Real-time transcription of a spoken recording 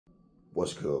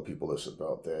What's good, people? It's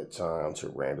about that time to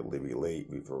randomly relate,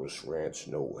 reverse rants,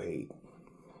 no hate.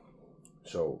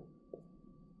 So,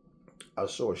 I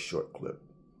saw a short clip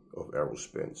of Errol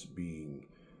Spence he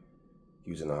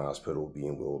was in the hospital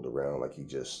being wheeled around like he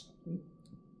just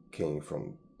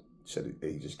said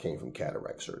he just came from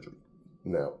cataract surgery.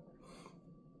 Now,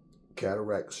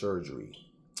 cataract surgery,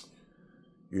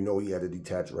 he had a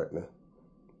detached retina,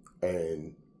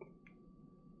 and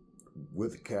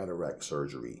with cataract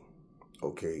surgery,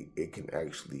 it can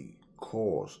actually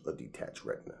cause a detached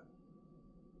retina.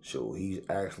 So he's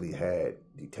actually had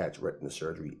detached retina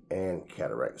surgery and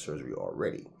cataract surgery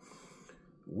already,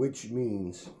 which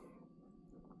means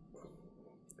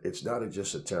it's not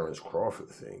just a Terrence Crawford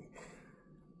thing.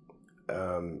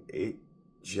 It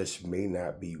just may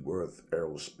not be worth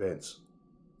Errol Spence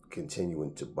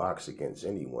continuing to box against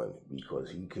anyone, because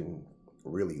he can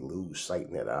really lose sight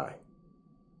in that eye.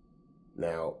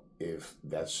 Now, if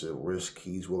that's a risk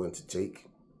he's willing to take,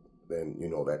 then,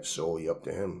 that's solely up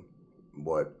to him.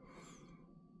 But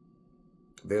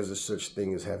there's a such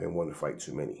thing as having one fight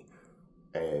too many.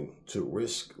 And to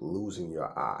risk losing your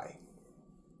eye,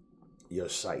 your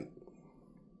sight,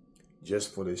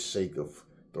 just for the sake of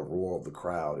the roar of the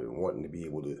crowd and wanting to be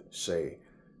able to say,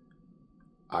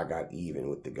 I got even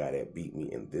with the guy that beat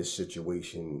me in this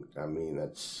situation,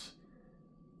 that's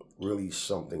really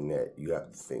something that you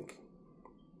have to think,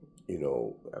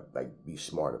 be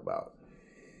smart about.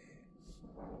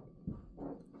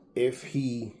 If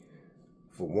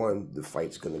for one, the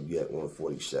fight's going to be at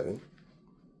 147,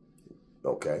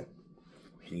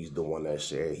 he's the one that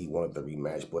said he wanted the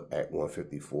rematch, but at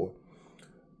 154.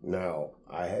 Now,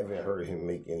 I haven't heard him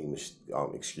make any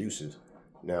excuses.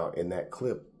 Now, in that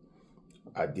clip,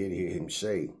 I did hear him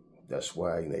say, that's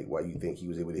why you think he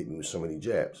was able to hit me with so many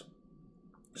jabs.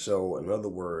 So, in other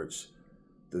words,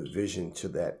 the vision to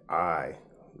that eye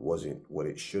wasn't what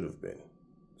it should have been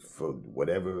for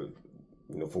whatever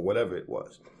it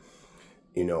was.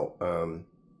 I'm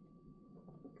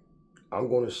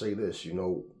going to say this,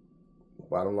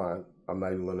 bottom line, I'm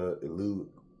not even going to allude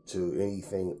to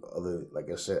anything other. Like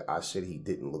I said he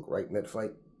didn't look right in that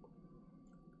fight.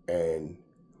 And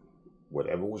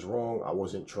whatever was wrong, I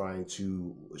wasn't trying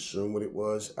to assume what it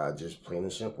was. I just plain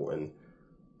and simple. And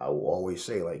I will always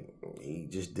say, he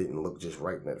just didn't look just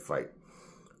right in that fight.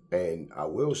 And I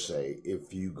will say,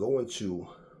 if you go into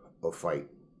a fight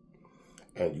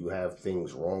and you have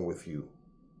things wrong with you,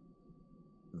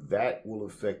 that will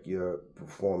affect your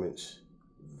performance.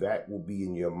 That will be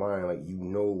in your mind,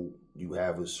 you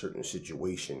have a certain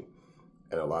situation.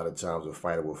 And a lot of times a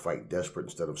fighter will fight desperate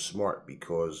instead of smart,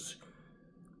 because,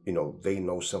 they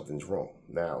know something's wrong.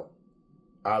 Now,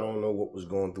 I don't know what was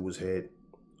going through his head,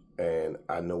 and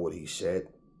I know what he said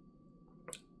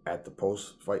at the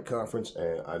post-fight conference,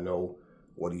 and I know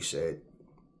what he said,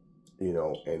 in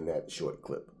that short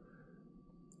clip.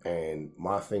 And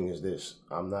my thing is this: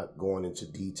 I'm not going into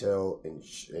detail, and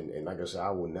like I said,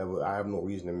 I have no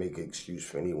reason to make an excuse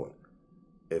for anyone.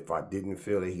 If I didn't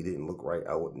feel that he didn't look right,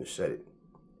 I wouldn't have said it.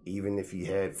 Even if he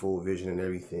had full vision and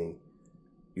everything,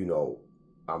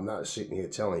 I'm not sitting here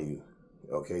telling you,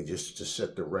 just to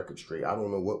set the record straight. I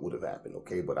don't know what would have happened,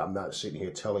 but I'm not sitting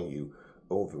here telling you,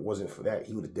 if it wasn't for that,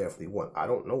 he would have definitely won. I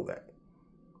don't know that.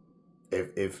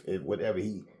 If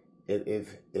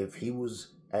he was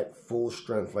at full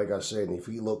strength, like I said, and if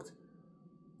he looked,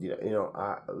 I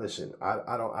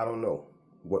don't know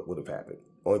what would have happened.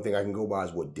 Only thing I can go by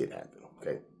is what did happen.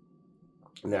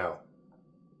 Now,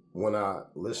 when I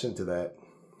listened to that,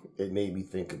 it made me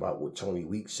think about what Tony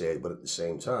Weeks said, but at the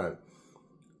same time,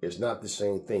 it's not the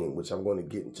same thing, which I'm going to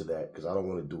get into that because I don't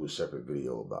want to do a separate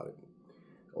video about it.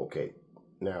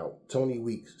 Now, Tony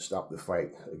Weeks stopped the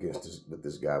fight with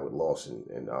this guy with Lawson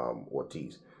and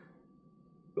Ortiz.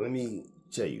 Let me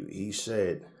tell you, he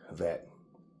said that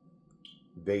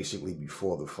basically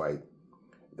before the fight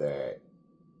that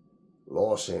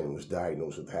Lawson was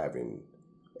diagnosed with having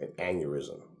an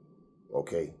aneurysm,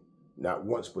 not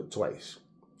once but twice.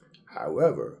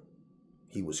 However,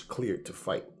 he was cleared to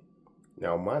fight.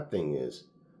 Now, my thing is,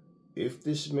 if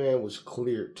this man was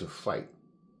cleared to fight,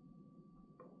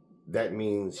 that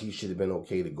means he should have been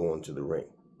okay to go into the ring.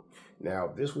 Now,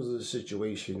 this was a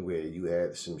situation where you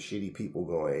had some shitty people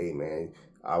going, hey, man,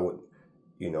 I would,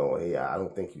 hey, I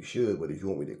don't think you should, but if you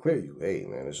want me to clear you, hey,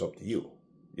 man, it's up to you.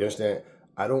 You understand?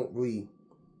 I don't really,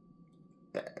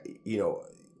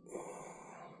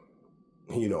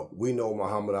 we know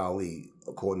Muhammad Ali,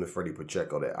 according to Freddie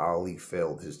Pacheco, that Ali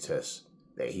failed his test,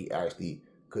 that he actually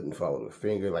couldn't follow the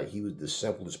finger. He was the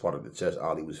simplest part of the test.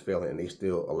 Ali was failing, and they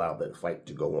still allowed that fight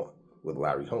to go on with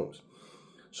Larry Holmes.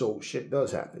 So shit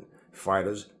does happen.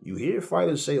 fighters, you hear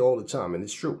fighters say all the time, and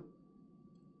it's true,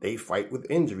 they fight with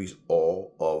injuries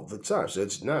all of the time. So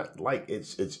it's not like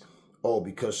it's oh,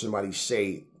 because somebody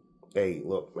say, hey,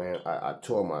 look, man, I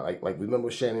tore my, like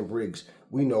remember Shannon Briggs,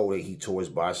 we know that he tore his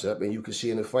bicep, and you can see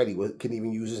in the fight, he couldn't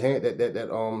even use his hand,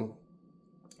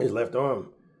 his left arm.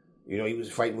 You know, he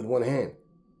was fighting with one hand.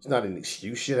 It's not an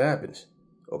excuse. Shit happens.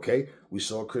 Okay? We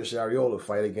saw Chris Arreola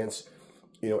fight against,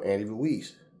 Andy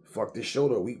Ruiz. Fucked his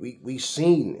shoulder. We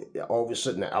seen all of a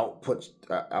sudden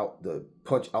the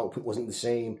punch output wasn't the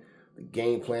same. The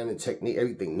game plan, the technique,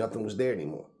 everything, nothing was there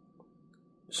anymore.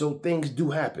 So things do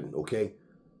happen, okay?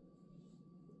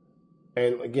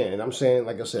 And again, I'm saying,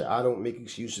 like I said, I don't make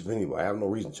excuses for anybody. I have no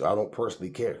reason to. I don't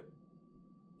personally care.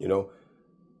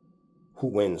 Who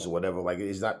wins or whatever. Like,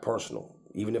 it's not personal.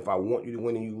 Even if I want you to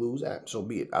win and you lose, so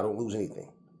be it. I don't lose anything.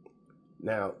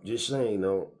 Now, just saying,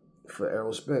 for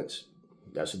Errol Spence,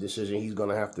 that's a decision he's going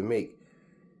to have to make.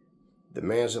 The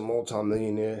man's a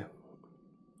multi-millionaire,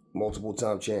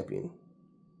 multiple-time champion.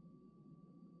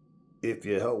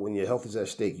 When your health is at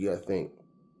stake, you got to think,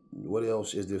 what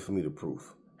else is there for me to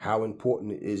prove? How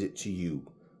important is it to you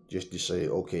just to say,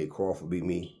 okay, Crawford beat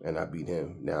me and I beat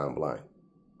him, now I'm blind?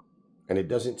 And it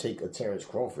doesn't take a Terrence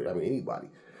Crawford, anybody.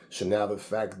 So now the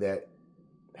fact that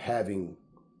having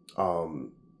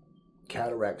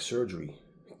cataract surgery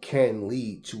can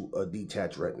lead to a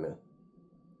detached retina,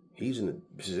 he's in a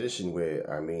position where,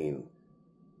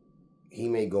 he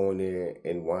may go in there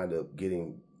and wind up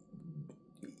getting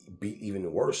beat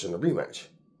even worse in the rematch.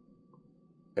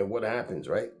 And what happens,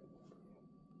 right?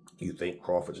 You think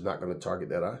Crawford's not going to target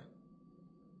that eye?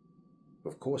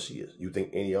 Of course he is. You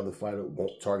think any other fighter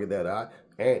won't target that eye?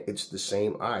 And it's the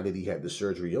same eye that he had the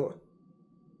surgery on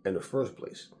in the first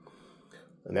place.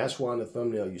 And that's why on the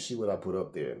thumbnail, you see what I put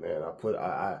up there, man.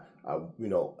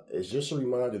 It's just a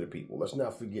reminder to people. Let's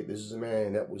not forget, this is a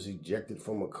man that was ejected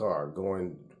from a car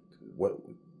going,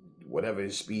 whatever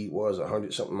his speed was,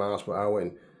 100-something miles per hour,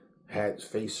 and had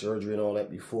face surgery and all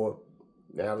that before.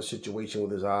 Now the situation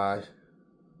with his eyes.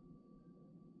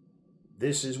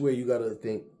 This is where you got to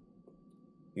think,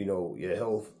 your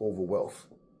health over wealth.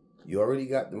 You already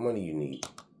got the money you need,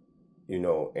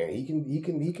 and he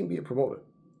can be a promoter.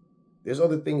 There's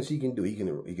other things he can do. He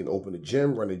can open a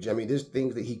gym, run a gym. There's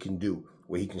things that he can do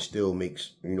where he can still make,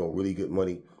 really good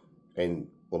money, and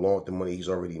along with the money he's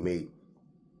already made.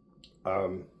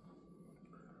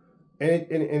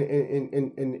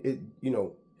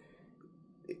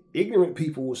 Ignorant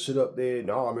people will sit up there,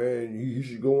 nah, man, you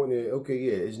should go in there. Okay,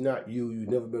 yeah, it's not you. You've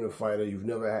never been a fighter. You've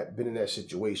never been in that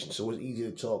situation. So it's easy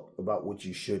to talk about what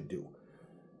you should do.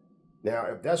 Now,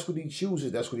 if that's what he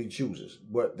chooses, that's what he chooses.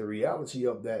 But the reality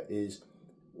of that is,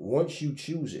 once you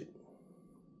choose it,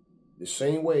 the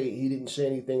same way he didn't say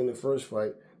anything in the first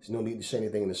fight, there's no need to say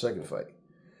anything in the second fight.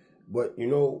 But,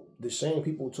 the same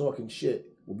people talking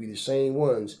shit will be the same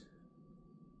ones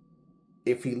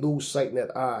if he lose sight in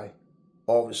that eye.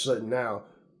 All of a sudden now,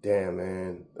 damn,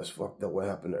 man, that's fucked up what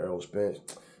happened to Errol Spence.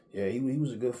 Yeah, he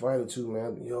was a good fighter too,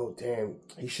 man. Yo, damn,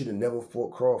 he should have never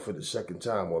fought Crawford the second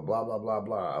time, or blah, blah, blah,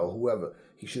 blah, or whoever.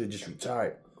 He should have just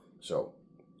retired. So,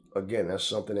 again, that's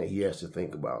something that he has to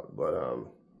think about. But,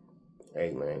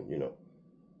 hey, man,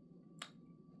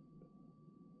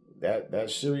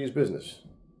 that's serious business.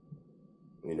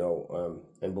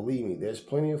 And believe me, there's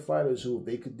plenty of fighters who, if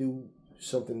they could do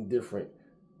something different,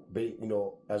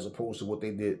 as opposed to what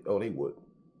they did, they would.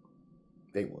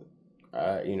 They would.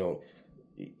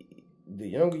 The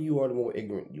younger you are, the more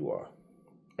ignorant you are.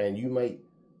 And you might,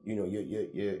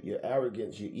 your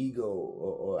arrogance, your ego,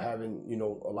 or having,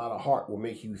 a lot of heart will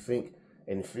make you think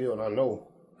and feel, and I know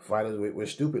fighters, we're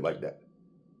stupid like that.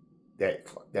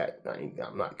 Fuck that,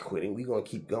 I'm not quitting. We're going to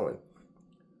keep going.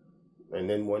 And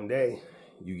then one day,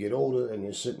 you get older and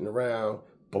you're sitting around,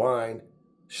 blind,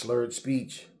 slurred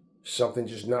speech, something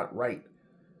just not right.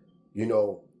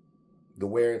 The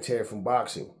wear and tear from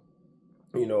boxing.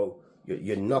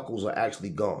 Your knuckles are actually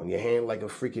gone. Your hand like a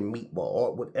freaking meatball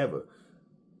or whatever.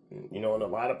 And a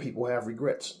lot of people have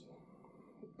regrets.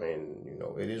 And,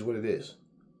 it is what it is.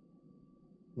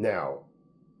 Now,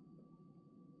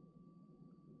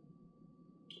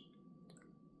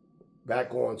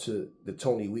 back on to the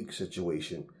Tony Weeks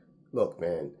situation. Look,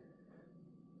 man,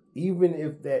 even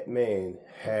if that man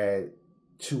had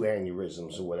 2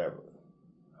 aneurysms or whatever,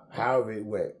 however it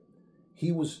went,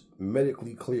 he was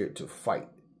medically cleared to fight.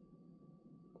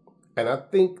 And I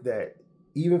think that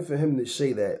even for him to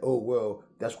say that, oh, well,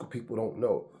 that's what people don't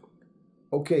know.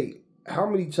 Okay, how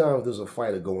many times does a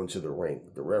fighter go into the ring?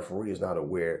 The referee is not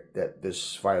aware that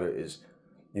this fighter is,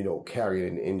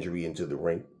 carrying an injury into the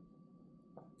ring.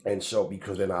 And so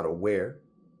because they're not aware,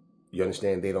 You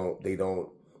understand? They don't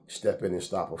step in and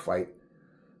stop a fight.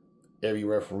 Every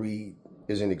referee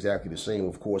isn't exactly the same.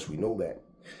 Of course, we know that.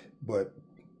 But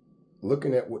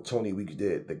looking at what Tony Weeks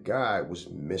did, the guy was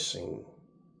missing.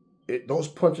 Those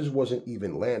punches wasn't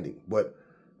even landing. But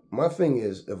my thing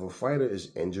is, if a fighter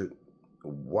is injured,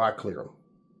 why clear him?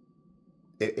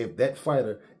 If that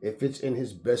fighter, if it's in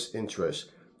his best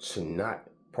interest to not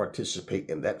participate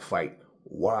in that fight,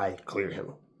 why clear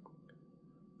him?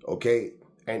 Okay?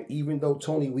 And even though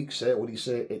Tony Weeks said what he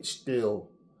said, it still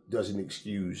doesn't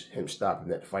excuse him stopping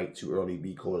that fight too early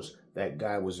because that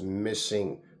guy was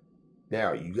missing.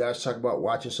 Now, you guys talk about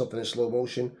watching something in slow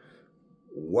motion.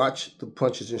 Watch the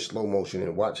punches in slow motion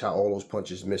and watch how all those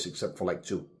punches miss except for like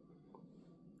 2.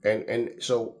 And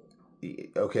so,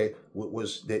 okay,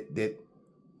 did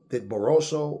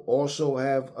Barroso also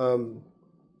have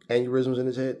aneurysms in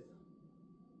his head?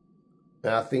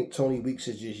 And I think Tony Weeks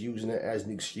is just using it as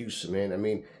an excuse, man. I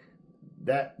mean,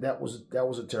 that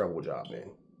was a terrible job, man.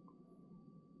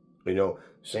 You know,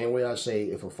 same way I say,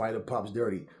 if a fighter pops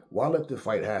dirty, why let the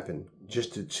fight happen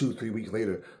just to 2-3 weeks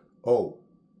later? Oh,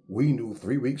 we knew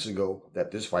 3 weeks ago that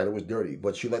this fighter was dirty,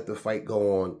 but you let the fight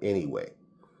go on anyway.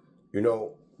 You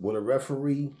know, will a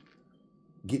referee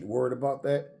get worried about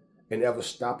that and ever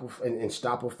stop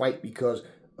a fight because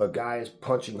a guy is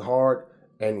punching hard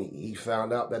and he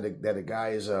found out that a guy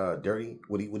is dirty?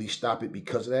 Would he stop it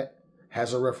because of that?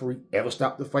 Has a referee ever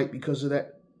stopped the fight because of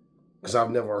that? Because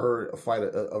I've never heard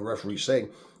a referee say,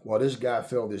 well, this guy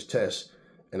failed this test,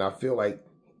 and I feel like,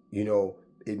 you know,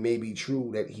 it may be true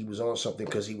that he was on something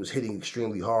because he was hitting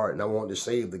extremely hard, and I wanted to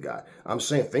save the guy. I'm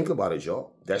saying, think about it,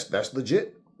 y'all. That's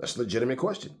legit. That's a legitimate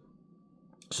question.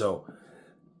 So,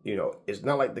 you know, it's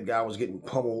not like the guy was getting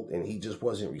pummeled and he just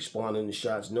wasn't responding to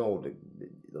shots. No,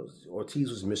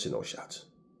 Ortiz was missing those shots.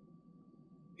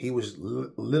 He was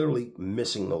literally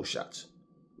missing those shots.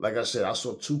 Like I said, I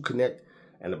saw 2 connect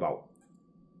and about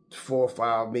 4 or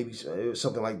 5, maybe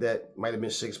something like that. Might have been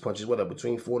 6 punches, whatever,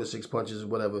 between 4 to 6 punches,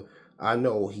 whatever. I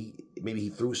know maybe he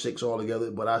threw 6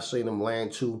 altogether, but I seen him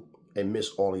land 2 and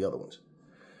miss all the other ones.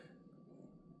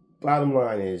 Bottom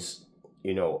line is,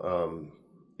 you know,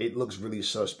 it looks really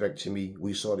suspect to me.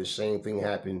 We saw the same thing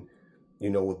happen, you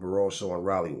know, with Barroso and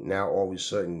Riley. Now all of a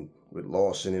sudden with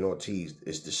Lawson and Ortiz,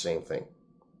 it's the same thing.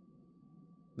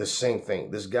 The same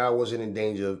thing. This guy wasn't in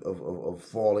danger of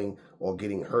falling or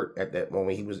getting hurt at that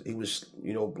moment. He was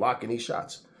you know, blocking these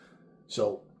shots.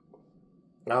 So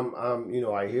I'm you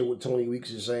know, I hear what Tony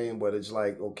Weeks is saying, but it's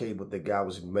like, okay, but the guy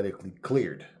was medically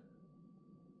cleared.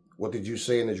 What did you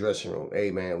say in the dressing room?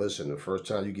 Hey man, listen, the first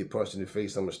time you get punched in the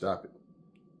face, I'm gonna stop it.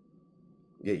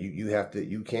 Yeah,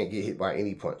 you can't get hit by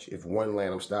any punch. If one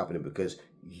land, I'm stopping it because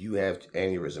you have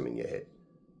aneurysm in your head.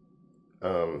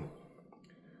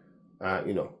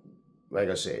 You know, like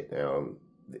I said,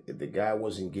 the guy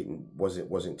wasn't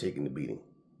taking the beating,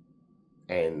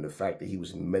 and the fact that he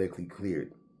was medically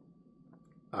cleared,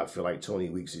 I feel like Tony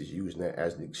Weeks is using that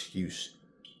as an excuse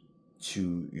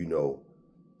to, you know,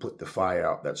 put the fire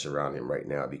out that's around him right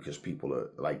now because people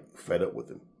are like fed up with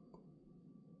him.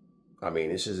 I mean,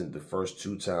 this isn't the first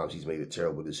 2 times he's made a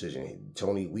terrible decision.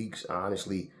 Tony Weeks,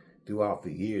 honestly, throughout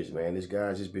the years, man, this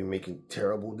guy's just been making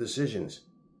terrible decisions.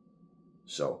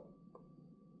 So,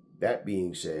 that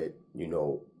being said, you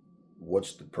know,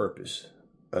 what's the purpose?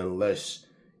 Unless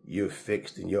you're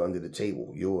fixed and you're under the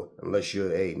table. Unless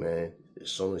you're, hey, man,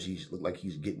 as soon as he's look like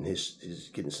he's getting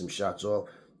getting some shots off,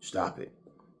 stop it.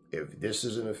 If this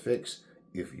isn't a fix,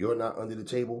 if you're not under the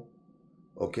table,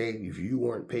 okay, if you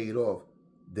weren't paid off,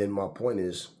 then my point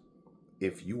is,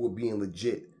 if you were being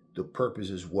legit, the purpose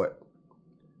is what?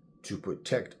 To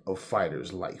protect a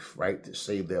fighter's life, right? To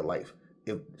save their life.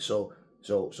 So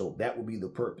that would be the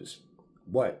purpose.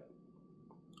 But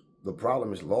the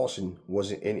problem is Lawson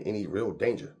wasn't in any real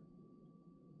danger.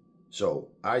 So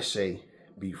I say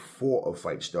before a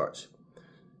fight starts,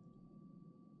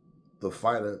 the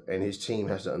fighter and his team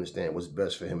has to understand what's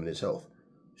best for him and his health.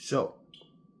 So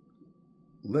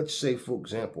let's say, for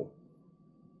example,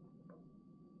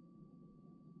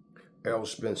 Errol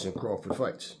Spence and Crawford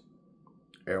fights.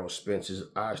 Errol Spence's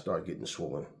eyes start getting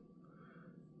swollen.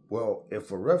 Well,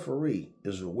 if a referee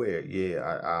is aware,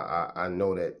 yeah, I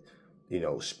know that, you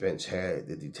know, Spence had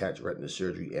the detached retina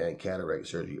surgery and cataract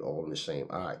surgery all in the same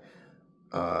eye.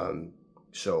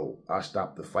 So I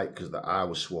stopped the fight because the eye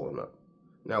was swollen up.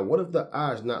 Now, what if the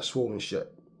eye is not swollen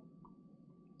shut?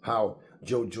 How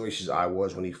Joe Joyce's eye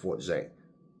was when he fought Zhang,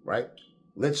 right?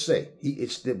 Let's say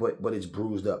but it's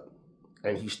bruised up,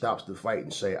 and he stops the fight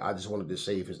and say, I just wanted to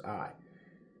save his eye.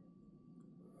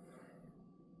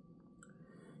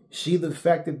 See, the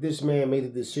fact that this man made a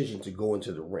decision to go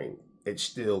into the ring, it's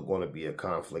still going to be a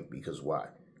conflict because why?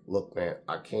 Look, man,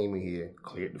 I came in here,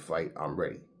 cleared the fight, I'm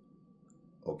ready.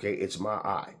 Okay, it's my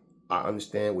eye. I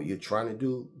understand what you're trying to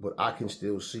do, but I can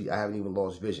still see. I haven't even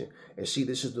lost vision. And see,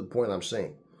 this is the point I'm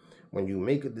saying. When you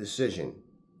make a decision,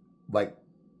 like,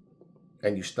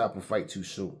 and you stop a fight too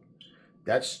soon,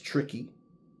 that's tricky.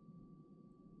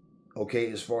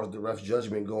 Okay, as far as the ref's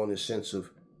judgment go in the sense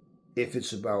of, if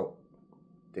it's about,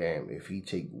 damn, if he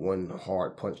take one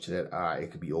hard punch to that eye,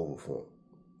 it could be over for him.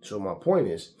 So my point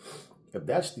is, if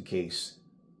that's the case,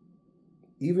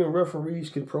 even referees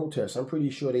can protest. I'm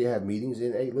pretty sure they have meetings.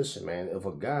 And hey, listen, man, if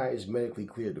a guy is medically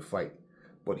cleared to fight,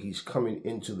 but he's coming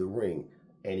into the ring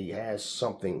and he has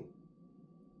something,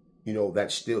 you know,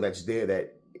 that's there,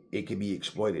 that it can be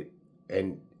exploited,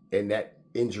 and that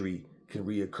injury can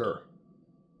reoccur,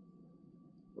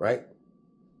 right?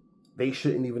 They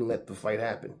shouldn't even let the fight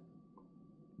happen.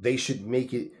 They should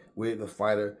make it where the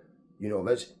fighter, you know,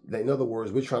 in other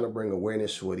words, we're trying to bring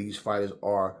awareness to where these fighters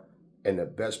are in the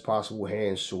best possible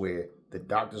hands, to where the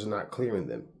doctors are not clearing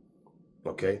them,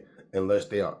 okay? Unless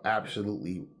they are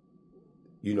absolutely,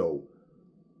 you know,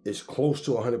 as close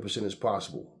to 100% as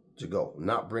possible to go.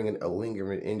 Not bringing a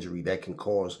lingering injury that can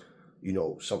cause, you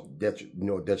know, some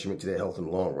detriment to their health in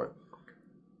the long run.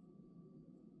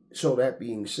 So that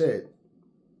being said,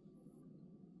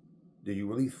 do you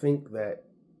really think that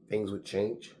things would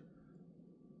change?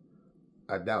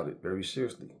 I doubt it, very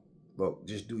seriously. Look,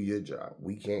 just do your job.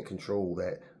 We can't control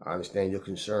that. I understand your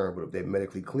concern, but if they're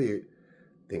medically cleared,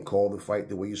 then call the fight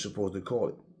the way you're supposed to call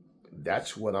it.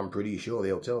 That's what I'm pretty sure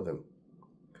they'll tell them.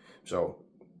 So,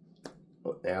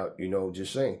 now, you know,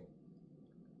 just saying.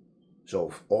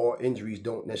 So, all injuries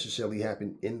don't necessarily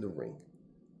happen in the ring.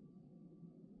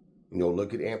 You know,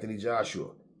 look at Anthony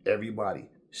Joshua. Everybody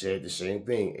said the same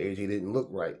thing. AJ didn't look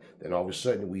right. Then all of a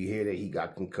sudden we hear that he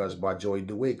got concussed by Joey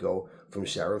DeWaco from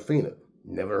Sarafina.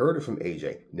 Never heard it from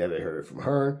AJ. Never heard it from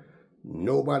Hearn.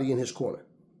 Nobody in his corner.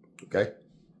 Okay?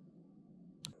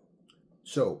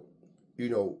 So, you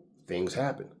know, things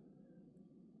happen.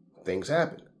 Things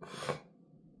happen.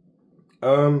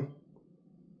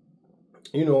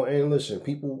 You know, and listen,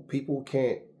 people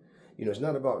can't, you know, it's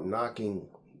not about knocking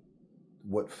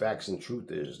what facts and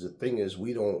truth is. The thing is,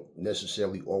 we don't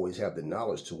necessarily always have the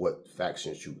knowledge to what facts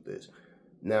and truth is.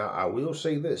 Now, I will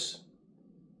say this.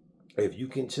 If you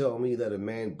can tell me that a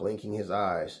man blinking his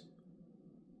eyes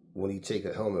when he take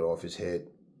a helmet off his head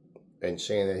and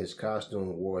saying that his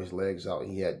costume wore his legs out,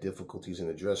 he had difficulties in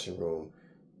the dressing room,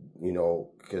 you know,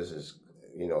 because his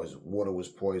water was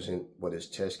poisoned, but his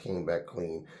test came back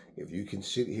clean. If you can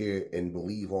sit here and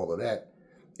believe all of that,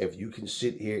 if you can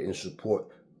sit here and support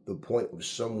the point of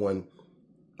someone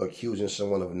accusing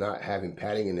someone of not having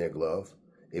padding in their glove,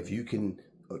 if you can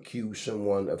accuse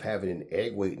someone of having an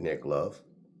egg weight in their glove,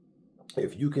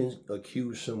 if you can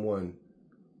accuse someone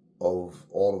of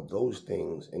all of those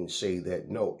things and say that,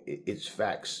 no, it's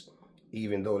facts,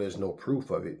 even though there's no proof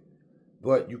of it,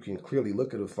 but you can clearly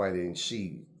look at a fighter and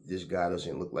see this guy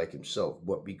doesn't look like himself,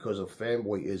 but because of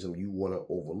fanboyism, you want to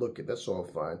overlook it. That's all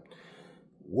fine.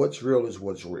 What's real is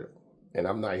what's real. And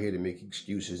I'm not here to make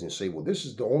excuses and say, well, this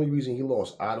is the only reason he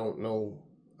lost. I don't know.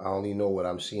 I only know what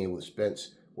I'm seeing with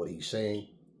Spence, what he's saying.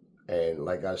 And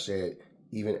like I said,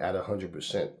 even at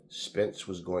 100%, Spence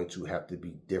was going to have to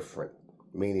be different,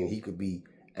 meaning he could be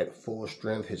at full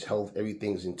strength, his health,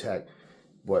 everything's intact.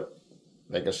 But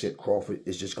like I said, Crawford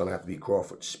is just going to have to be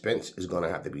Crawford. Spence is going to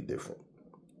have to be different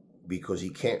because he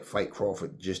can't fight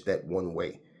Crawford just that one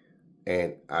way.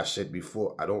 And I said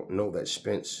before, I don't know that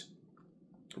Spence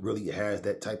really has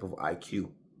that type of IQ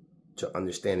to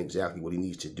understand exactly what he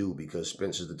needs to do, because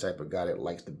Spence is the type of guy that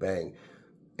likes to bang,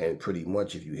 and pretty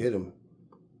much if you hit him,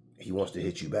 he wants to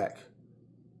hit you back.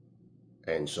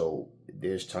 And so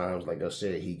there's times, like I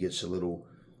said, he gets a little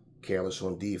careless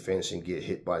on defense and get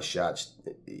hit by shots,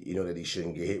 you know, that he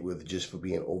shouldn't get hit with just for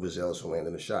being overzealous for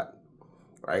landing a shot,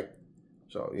 right?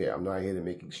 So, yeah, I'm not here to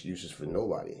make excuses for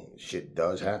nobody. Shit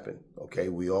does happen, okay?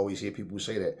 We always hear people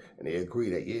say that, and they agree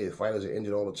that, yeah, fighters are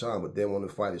injured all the time, but then when the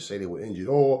fighters say they were injured,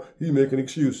 oh, he's making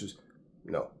excuses.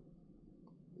 No.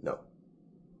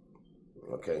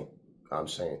 Okay? I'm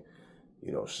saying,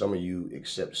 you know, some of you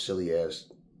accept silly-ass,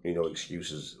 you know,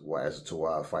 excuses as to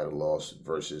why a fighter lost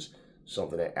versus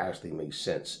something that actually makes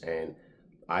sense. And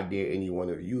I dare any one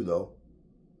of you, though,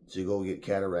 to go get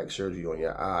cataract surgery on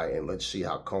your eye, and let's see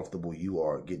how comfortable you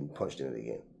are getting punched in it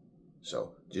again.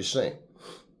 So, just saying.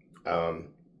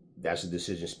 That's a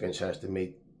decision Spence has to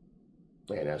make,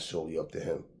 and that's solely up to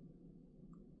him.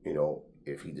 You know,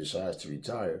 if he decides to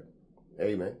retire,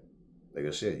 hey, man, like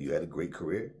I said, you had a great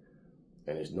career,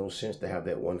 and there's no sense to have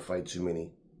that one fight too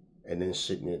many, and then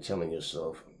sitting there telling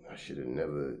yourself, I should have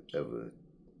never, ever,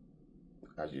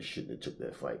 I just shouldn't have took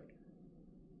that fight.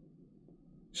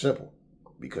 Simple.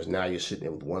 Because now you're sitting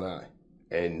there with one eye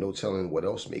and no telling what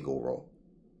else may go wrong.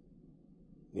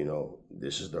 You know,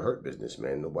 this is the hurt business,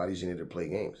 man. Nobody's in here to play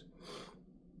games.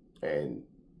 And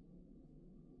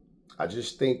I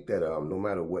just think that no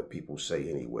matter what people say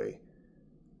anyway,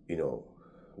 you know,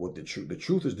 what the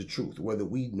truth is the truth. Whether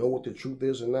we know what the truth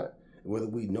is or not, whether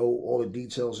we know all the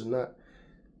details or not,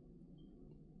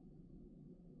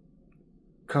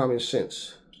 common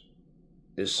sense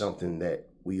is something that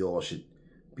we all should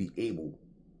be able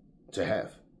to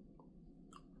have.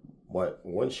 But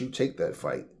once you take that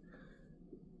fight,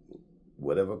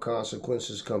 whatever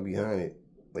consequences come behind it,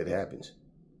 it happens.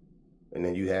 And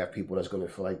then you have people that's going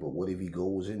to feel like, but what if he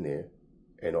goes in there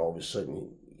and all of a sudden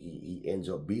he ends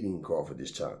up beating Crawford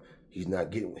this time? He's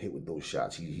not getting hit with those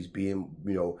shots. He's being,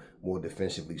 you know, more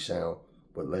defensively sound.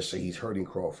 But let's say he's hurting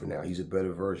Crawford now. He's a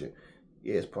better version.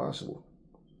 Yeah, it's possible.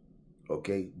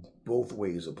 Okay? Both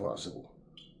ways are possible.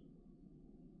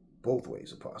 Both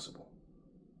ways are possible.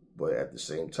 But at the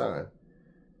same time,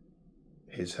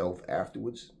 his health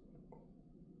afterwards,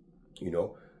 you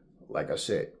know, like I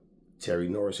said, Terry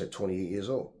Norris at 28 years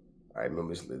old. I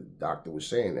remember the doctor was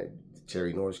saying that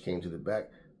Terry Norris came to the back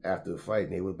after the fight,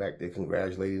 and they were back there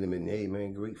congratulating him and, hey,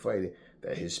 man, great fight.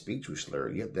 That his speech was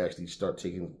slurred. You have to actually start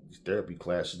taking therapy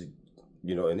classes,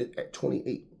 you know, and at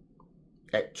 28.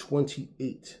 At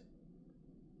 28.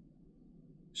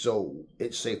 So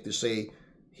it's safe to say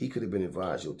he could have been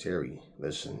advised, yo, Terry,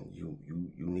 listen, you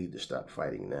need to stop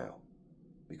fighting now.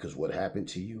 Because what happened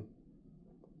to you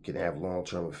can have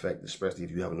long-term effect, especially if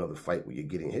you have another fight where you're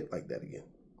getting hit like that again.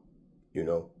 You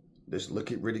know, let's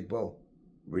look at Riddick Bowe.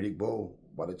 Riddick Bowe,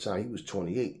 by the time he was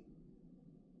 28,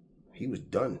 he was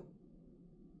done.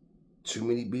 Too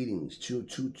many beatings,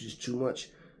 just too much.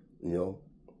 You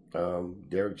know,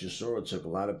 Derek Chisora took a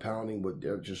lot of pounding, but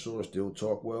Derek Chisora still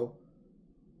talk well.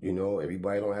 You know,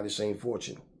 everybody don't have the same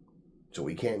fortune. So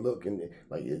we can't look and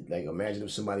like imagine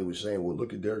if somebody was saying, well,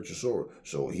 look at Derek Chisora.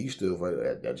 So he's still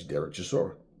fighting. That's Derek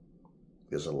Chisora.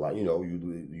 There's a lot, you know,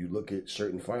 you look at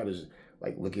certain fighters,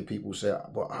 like look at people say,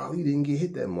 but Ali didn't get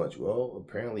hit that much. Well,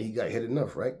 apparently he got hit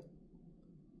enough, right?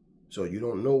 So you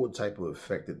don't know what type of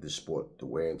effect that this sport, the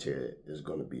wear and tear, is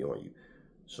going to be on you.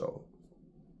 So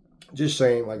just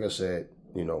saying, like I said,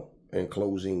 you know, in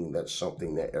closing, that's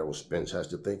something that Errol Spence has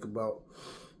to think about.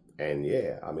 And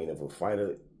yeah, I mean, if a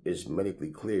fighter is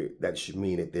medically cleared, that should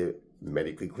mean that they're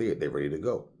medically cleared, they're ready to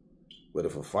go. But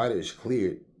if a fighter is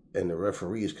cleared and the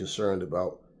referee is concerned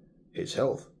about his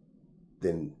health,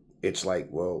 then it's like,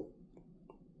 well,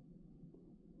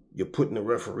 you're putting the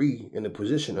referee in the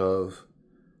position of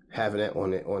having that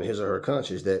on his or her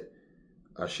conscience that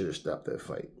I should have stopped that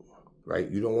fight, right?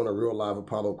 You don't want a real live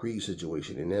Apollo Creed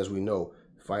situation. And as we know,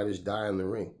 fighters die in the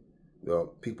ring.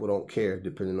 People don't care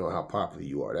depending on how popular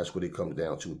you are. That's what it comes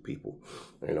down to with people,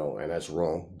 you know, and that's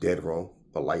wrong, dead wrong.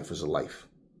 A life is a life.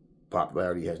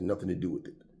 Popularity has nothing to do with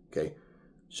it, okay?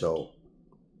 So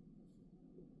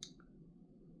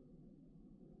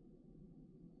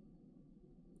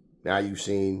now you've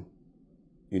seen,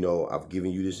 you know, I've given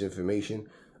you this information.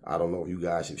 I don't know if you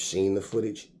guys have seen the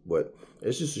footage, but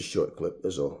it's just a short clip.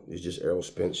 That's all. It's just Errol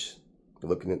Spence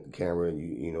looking at the camera and,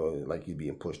 you know, like he's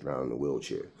being pushed around in a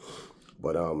wheelchair.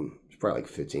 But it's probably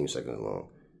like 15 seconds long.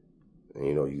 And,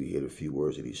 you know, you hear the few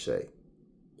words that he say.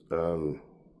 You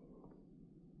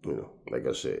know, like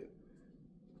I said,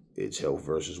 it's health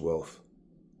versus wealth.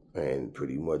 And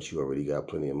pretty much you already got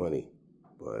plenty of money.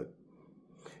 But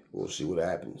we'll see what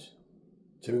happens.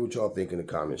 Tell me what y'all think in the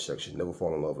comments section. Never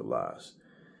fall in love with lies.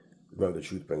 Remember, the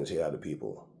truth brings hate out of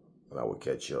people. And I will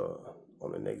catch y'all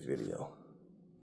on the next video.